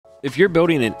If you're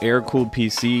building an air-cooled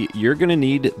PC, you're going to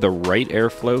need the right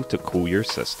airflow to cool your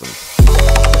system.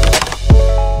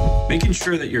 Making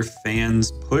sure that your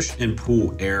fans push and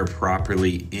pull air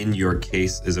properly in your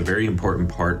case is a very important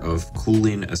part of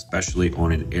cooling, especially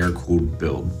on an air-cooled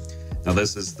build. Now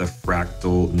this is the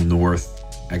Fractal North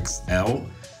XL,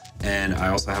 and I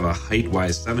also have a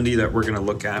height-wise 70 that we're going to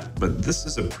look at, but this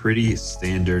is a pretty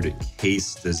standard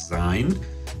case design.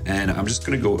 And I'm just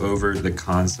going to go over the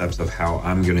concepts of how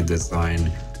I'm going to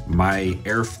design my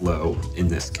airflow in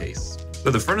this case.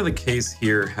 So the front of the case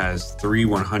here has three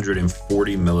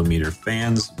 140 millimeter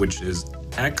fans, which is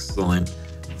excellent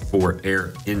for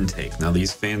air intake. Now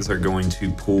these fans are going to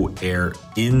pull air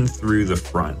in through the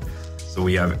front. So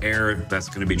we have air that's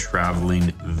going to be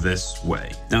traveling this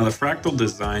way. Now the Fractal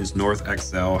Designs North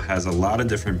XL has a lot of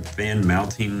different fan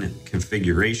mounting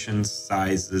configurations,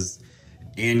 sizes,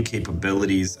 and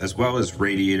capabilities, as well as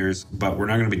radiators, but we're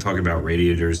not going to be talking about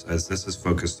radiators as this is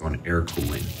focused on air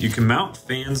cooling. You can mount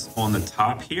fans on the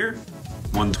top here,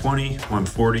 120,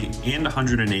 140, and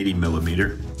 180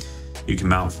 millimeter. You can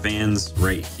mount fans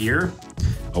right here,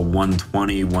 a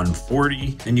 120,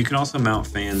 140, and you can also mount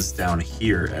fans down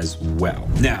here as well.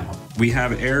 Now, we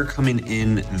have air coming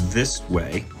in this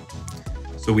way,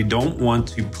 so we don't want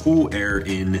to pull air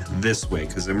in this way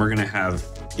because then we're going to have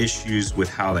issues with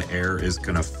how the air is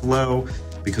going to flow,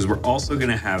 because we're also going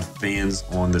to have fans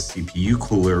on the CPU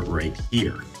cooler right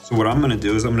here. So what I'm going to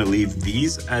do is I'm going to leave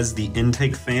these as the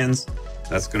intake fans.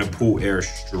 That's going to pull air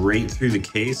straight through the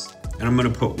case. And I'm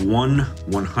going to put one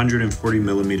 140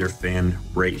 millimeter fan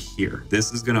right here.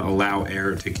 This is going to allow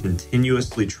air to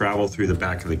continuously travel through the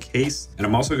back of the case. And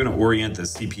I'm also going to orient the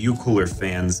CPU cooler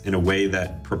fans in a way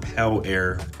that propel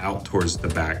air out towards the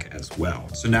back as well.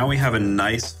 So now we have a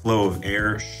nice flow of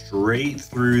air straight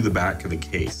through the back of the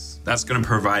case. That's going to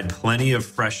provide plenty of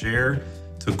fresh air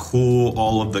to cool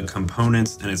all of the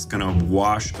components, and it's going to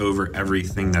wash over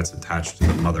everything that's attached to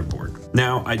the motherboard.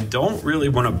 Now, I don't really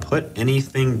want to put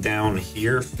anything down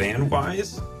here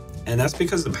fan-wise, and that's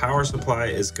because the power supply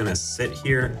is going to sit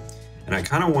here, and I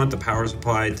kind of want the power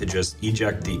supply to just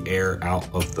eject the air out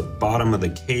of the bottom of the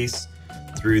case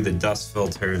through the dust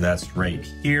filter that's right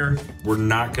here. We're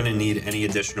not going to need any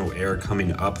additional air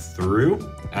coming up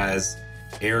through, as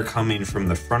air coming from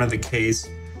the front of the case,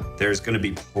 there's going to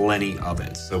be plenty of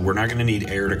it. So we're not going to need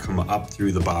air to come up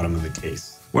through the bottom of the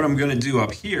case. What I'm going to do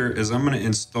up here is I'm going to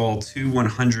install two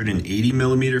 180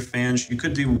 millimeter fans. You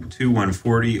could do two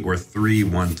 140 or three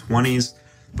 120s,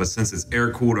 but since it's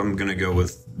air cooled, I'm going to go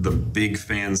with the big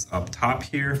fans up top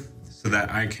here so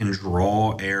that I can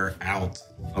draw air out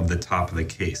of the top of the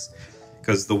case.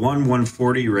 Because the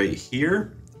 140 right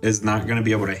here is not going to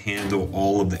be able to handle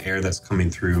all of the air that's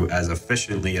coming through as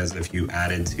efficiently as if you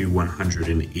added two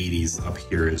 180s up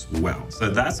here as well. So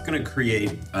that's going to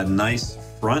create a nice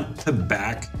front to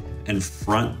back and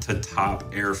front to top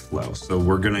airflow. So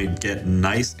we're going to get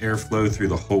nice airflow through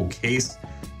the whole case.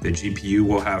 The GPU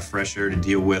will have fresh air to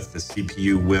deal with, the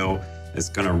CPU will. It's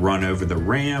going to run over the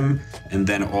RAM, and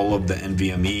then all of the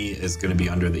NVMe is going to be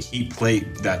under the heat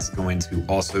plate. That's going to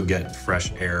also get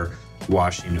fresh air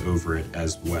washing over it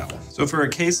as well. So for a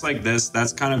case like this,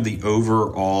 that's kind of the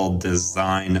overall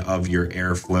design of your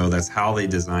airflow. That's how they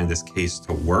designed this case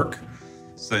to work.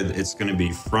 So it's going to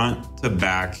be front to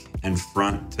back and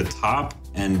front to top,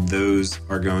 and those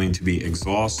are going to be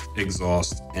exhaust,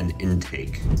 and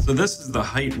intake. So this is the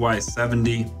height-wise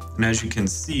 70, and as you can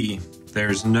see,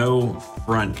 there's no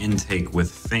front intake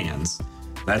with fans.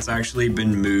 That's actually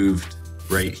been moved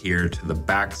right here to the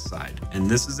back side. And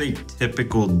this is a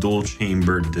typical dual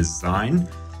chamber design,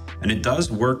 and it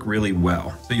does work really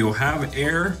well. So you'll have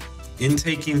air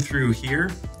intaking through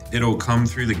here. It'll come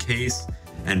through the case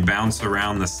and bounce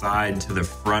around the side to the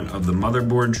front of the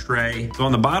motherboard tray. So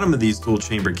on the bottom of these dual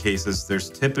chamber cases, there's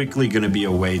typically going to be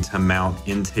a way to mount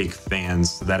intake fans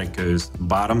so that it goes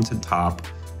bottom to top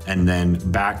and then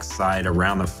back side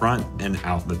around the front and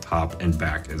out the top and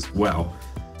back as well.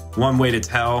 One way to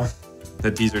tell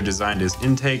that these are designed as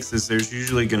intakes is there's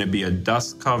usually going to be a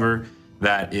dust cover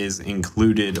that is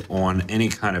included on any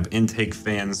kind of intake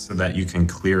fans so that you can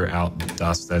clear out the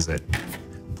dust as it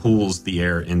pulls the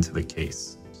air into the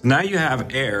case. So now you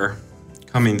have air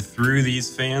coming through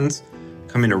these fans,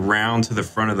 coming around to the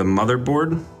front of the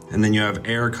motherboard, and then you have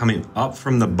air coming up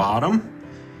from the bottom,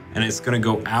 and it's going to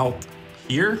go out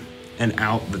here and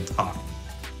out the top.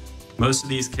 Most of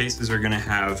these cases are going to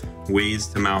have ways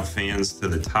to mount fans to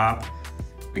the top.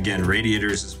 Again,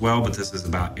 radiators as well, but this is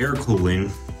about air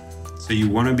cooling. So you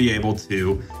want to be able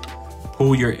to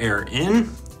pull your air in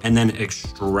and then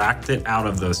extract it out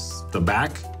of the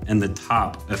back and the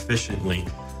top efficiently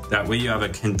That way you have a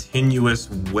continuous,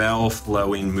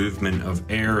 well-flowing movement of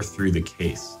air through the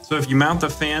case. So if you mount the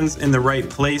fans in the right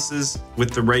places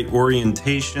with the right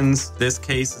orientations, this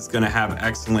case is going to have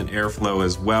excellent airflow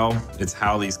as well. It's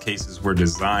how these cases were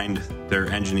designed. They're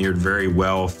engineered very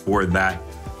well for that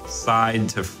side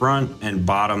to front and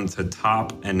bottom to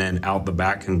top, and then out the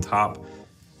back and top.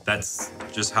 That's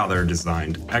just how they're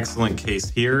designed. Excellent case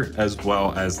here, as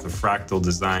well as the Fractal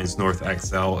Designs North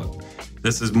XL.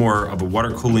 This is more of a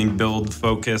water cooling build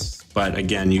focus, but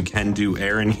again, you can do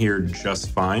air in here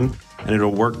just fine and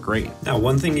it'll work great. Now,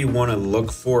 one thing you want to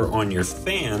look for on your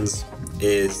fans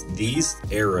is these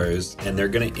arrows, and they're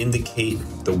going to indicate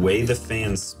the way the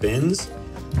fan spins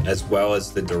as well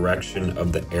as the direction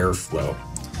of the airflow.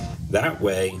 That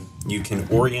way you can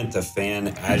orient the fan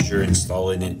as you're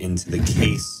installing it into the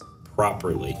case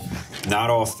properly. Not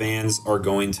all fans are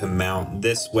going to mount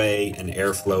this way, and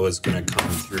airflow is going to come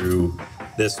through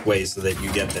this way so that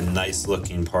you get the nice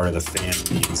looking part of the fan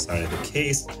on the inside of the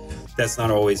case. That's not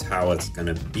always how it's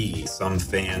going to be. Some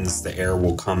fans, the air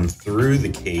will come through the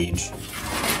cage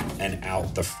and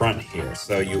out the front here.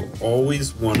 So you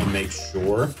always want to make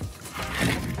sure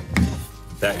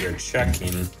that you're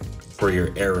checking for your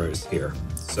arrows here.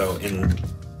 So in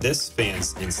this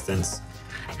fan's instance,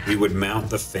 we would mount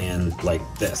the fan like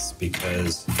this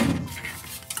because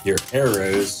your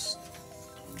arrows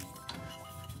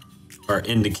are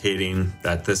indicating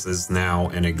that this is now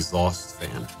an exhaust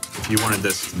fan. If you wanted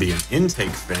this to be an intake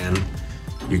fan,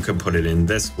 you could put it in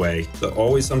this way. So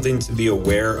always something to be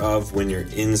aware of when you're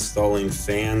installing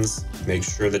fans. Make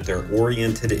sure that they're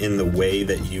oriented in the way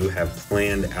that you have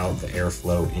planned out the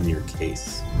airflow in your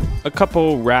case. A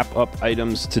couple wrap-up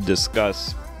items to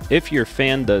discuss. If your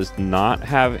fan does not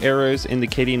have arrows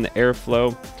indicating the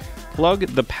airflow, plug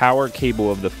the power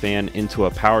cable of the fan into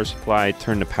a power supply,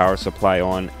 turn the power supply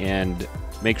on, and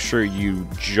make sure you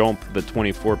jump the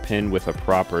 24 pin with a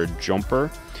proper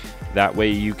jumper. That way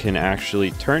you can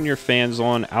actually turn your fans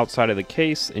on outside of the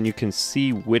case and you can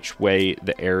see which way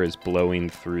the air is blowing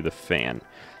through the fan,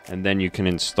 and then you can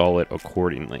install it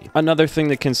accordingly. Another thing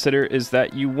to consider is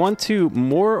that you want to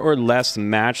more or less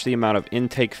match the amount of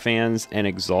intake fans and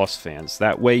exhaust fans.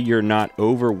 That way you're not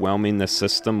overwhelming the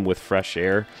system with fresh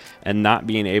air and not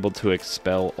being able to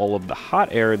expel all of the hot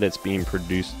air that's being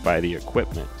produced by the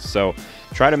equipment. So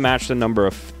try to match the number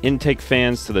of intake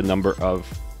fans to the number of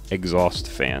exhaust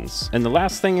fans. And the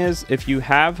last thing is, if you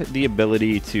have the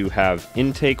ability to have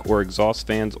intake or exhaust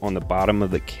fans on the bottom of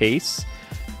the case,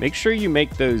 make sure you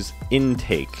make those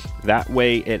intake. That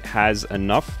way it has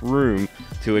enough room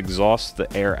to exhaust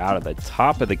the air out of the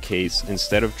top of the case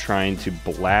instead of trying to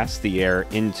blast the air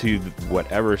into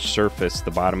whatever surface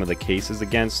the bottom of the case is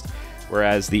against.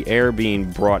 Whereas the air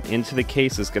being brought into the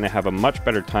case is going to have a much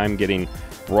better time getting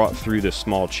brought through the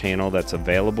small channel that's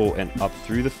available and up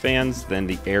through the fans than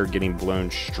the air getting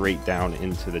blown straight down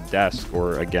into the desk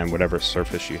or, again, whatever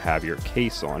surface you have your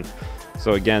case on.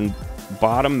 So again,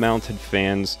 bottom mounted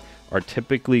fans are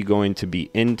typically going to be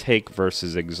intake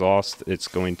versus exhaust. It's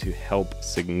going to help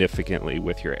significantly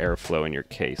with your airflow in your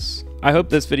case. I hope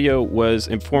this video was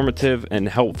informative and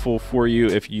helpful for you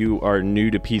if you are new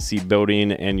to PC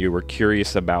building and you were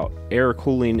curious about air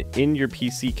cooling in your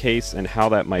PC case and how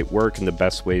that might work and the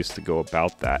best ways to go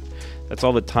about that. That's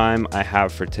all the time I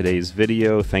have for today's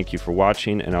video. Thank you for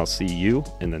watching, and I'll see you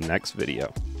in the next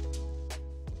video.